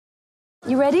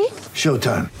You ready?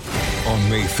 Showtime. On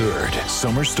May 3rd,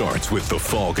 summer starts with The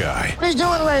Fall Guy. Let's do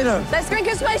it later. Let's drink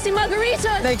a spicy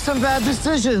margarita. Make some bad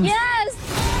decisions.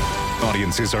 Yes!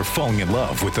 Audiences are falling in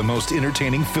love with the most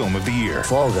entertaining film of the year.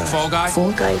 Fall Guy. Fall Guy?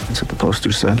 Fall Guy. That's what the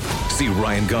poster said. See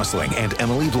Ryan Gosling and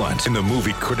Emily Blunt in the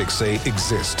movie critics say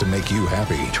exists to make you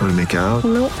happy. Trying to make it out?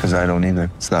 Nope. Because I don't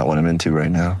either. It's not what I'm into right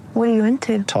now. What are you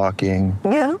into? Talking.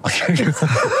 Yeah.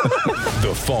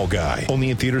 The Fall Guy.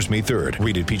 Only in theaters May 3rd.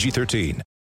 Rated PG-13.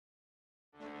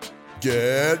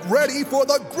 Get ready for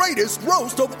the greatest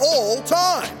roast of all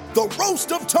time. The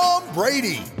Roast of Tom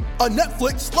Brady. A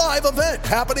Netflix live event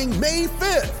happening May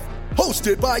 5th.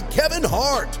 Hosted by Kevin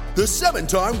Hart. The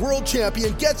 7-time world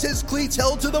champion gets his cleats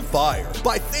held to the fire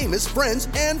by famous friends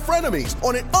and frenemies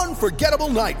on an unforgettable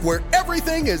night where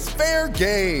everything is fair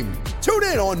game. Tune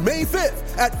in on May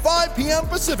 5th at 5 p.m.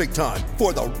 Pacific time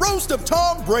for the Roast of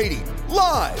Tom Brady.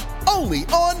 Live only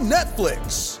on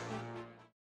Netflix.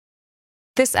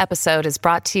 This episode is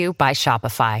brought to you by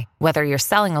Shopify. Whether you're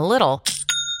selling a little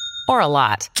or a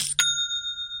lot,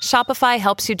 Shopify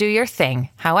helps you do your thing,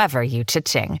 however you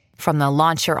cha-ching. From the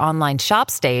launch your online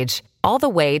shop stage, all the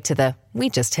way to the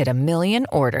we just hit 1 million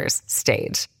orders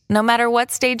stage. No matter what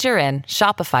stage you're in,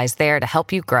 Shopify's there to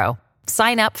help you grow.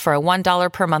 Sign up for a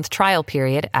 $1 per month trial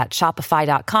period at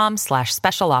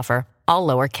shopify.com/special offer, all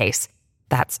lowercase.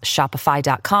 That's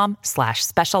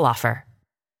shopify.com/special offer.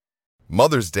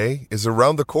 Mother's Day is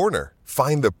around the corner.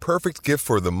 Find the perfect gift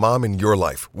for the mom in your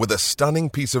life with a stunning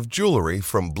piece of jewelry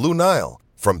from Blue Nile.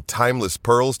 From timeless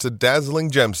pearls to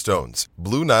dazzling gemstones,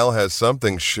 Blue Nile has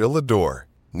something she'll adore.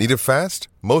 Need it fast?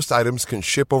 Most items can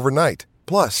ship overnight.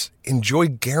 Plus, enjoy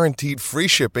guaranteed free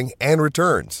shipping and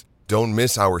returns. Don't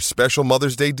miss our special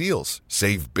Mother's Day deals.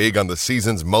 Save big on the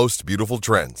season's most beautiful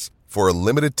trends. For a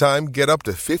limited time, get up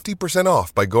to 50%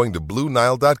 off by going to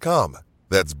BlueNile.com.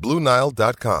 That's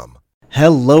BlueNile.com.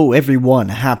 Hello everyone,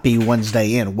 happy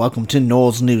Wednesday and welcome to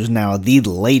Noles News Now, the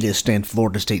latest in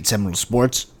Florida State Seminole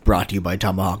sports, brought to you by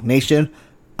Tomahawk Nation.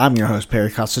 I'm your host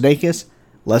Perry Kostadakis.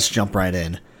 Let's jump right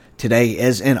in. Today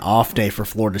is an off day for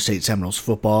Florida State Seminoles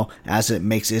football as it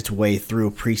makes its way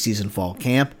through preseason fall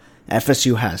camp.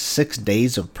 FSU has 6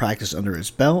 days of practice under its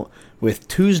belt, with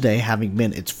Tuesday having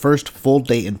been its first full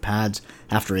day in pads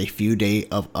after a few days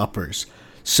of uppers.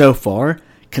 So far,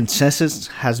 consensus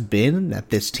has been that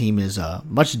this team is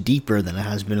much deeper than it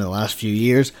has been in the last few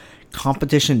years.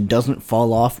 Competition doesn't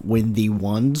fall off when the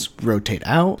ones rotate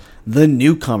out. The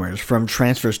newcomers, from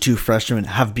transfers to freshmen,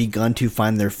 have begun to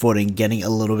find their footing, getting a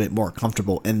little bit more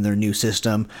comfortable in their new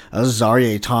system.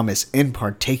 Azareye'h Thomas in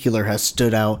particular has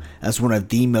stood out as one of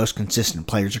the most consistent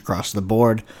players across the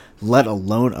board, let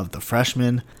alone of the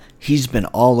freshmen. He's been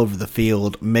all over the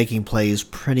field, making plays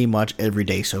pretty much every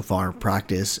day so far in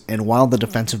practice, and while the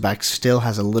defensive back still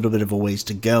has a little bit of a ways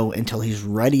to go until he's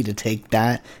ready to take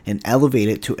that and elevate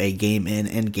it to a game in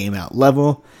and game out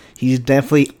level, he's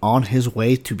definitely on his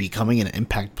way to becoming an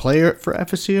impact player for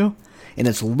FSU, and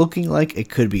it's looking like it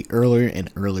could be earlier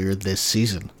and earlier this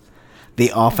season.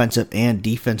 The offensive and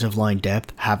defensive line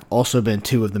depth have also been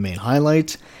two of the main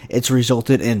highlights. It's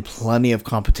resulted in plenty of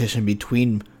competition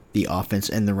between the offense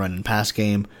and the run and pass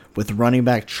game, with running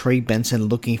back Trey Benson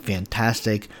looking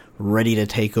fantastic, ready to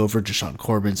take over Jashaun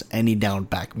Corbin's any down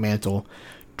back mantle.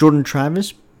 Jordan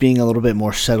Travis being a little bit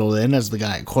more settled in as the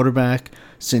guy at quarterback,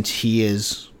 since he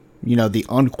is, the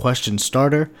unquestioned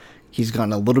starter. He's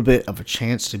gotten a little bit of a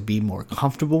chance to be more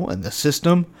comfortable in the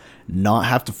system, not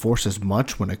have to force as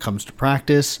much when it comes to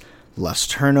practice, less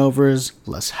turnovers,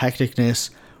 less hecticness,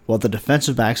 while the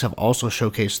defensive backs have also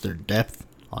showcased their depth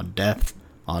on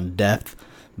depth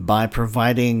by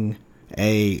providing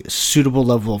a suitable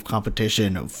level of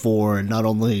competition for not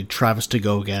only Travis to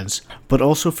go against, but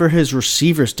also for his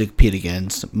receivers to compete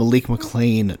against. Malik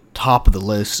McLean, top of the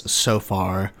list so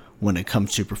far when it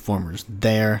comes to performers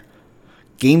there.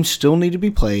 Games still need to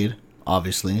be played,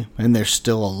 obviously, and there's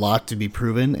still a lot to be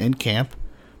proven in camp,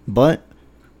 but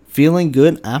feeling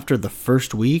good after the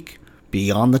first week,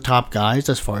 beyond the top guys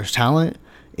as far as talent,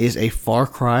 is a far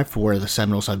cry from where the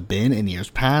Seminoles have been in years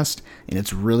past, and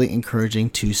it's really encouraging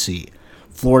to see.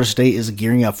 Florida State is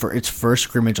gearing up for its first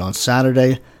scrimmage on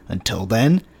Saturday. Until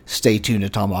then, stay tuned to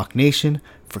Tomahawk Nation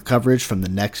for coverage from the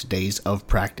next days of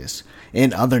practice.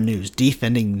 In other news,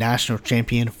 defending national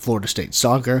champion Florida State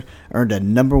soccer earned a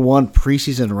 #1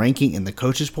 preseason ranking in the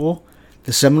coaches poll.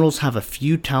 The Seminoles have a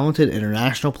few talented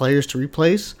international players to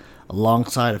replace,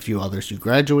 alongside a few others who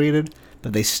graduated,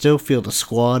 but they still field a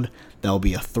squad that will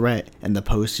be a threat in the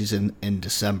postseason in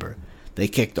December. They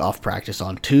kicked off practice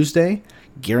on Tuesday,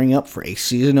 gearing up for a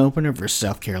season opener versus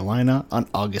South Carolina on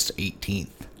August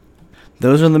 18th.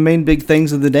 those are the main big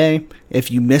things of the day. If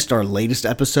you missed our latest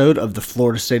episode of the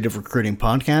Florida State of Recruiting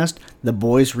podcast, the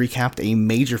boys recapped a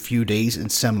major few days in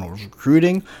Seminoles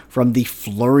recruiting, from the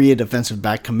flurry of defensive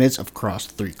back commits across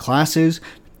 3 classes,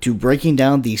 to breaking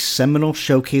down the Seminole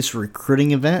Showcase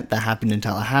recruiting event that happened in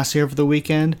Tallahassee over the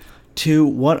weekend, to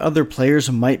what other players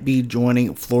might be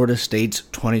joining Florida State's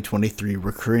 2023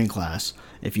 recruiting class.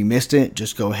 If you missed it,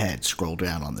 just go ahead, scroll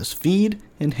down on this feed,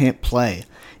 and hit play.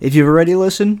 If you've already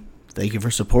listened, thank you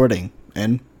for supporting,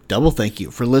 and double thank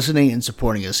you for listening and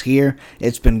supporting us here.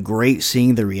 It's been great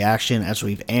seeing the reaction as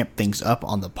we've amped things up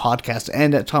on the podcast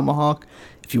and at Tomahawk.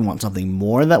 If you want something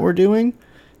more that we're doing,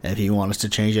 if you want us to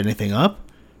change anything up,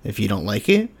 if you don't like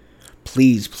it,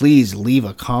 please leave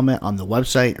a comment on the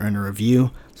website or in a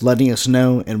review letting us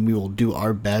know, and we will do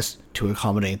our best to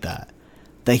accommodate that.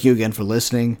 Thank you again for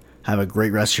listening. Have a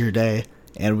great rest of your day,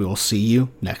 and we will see you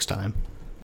next time.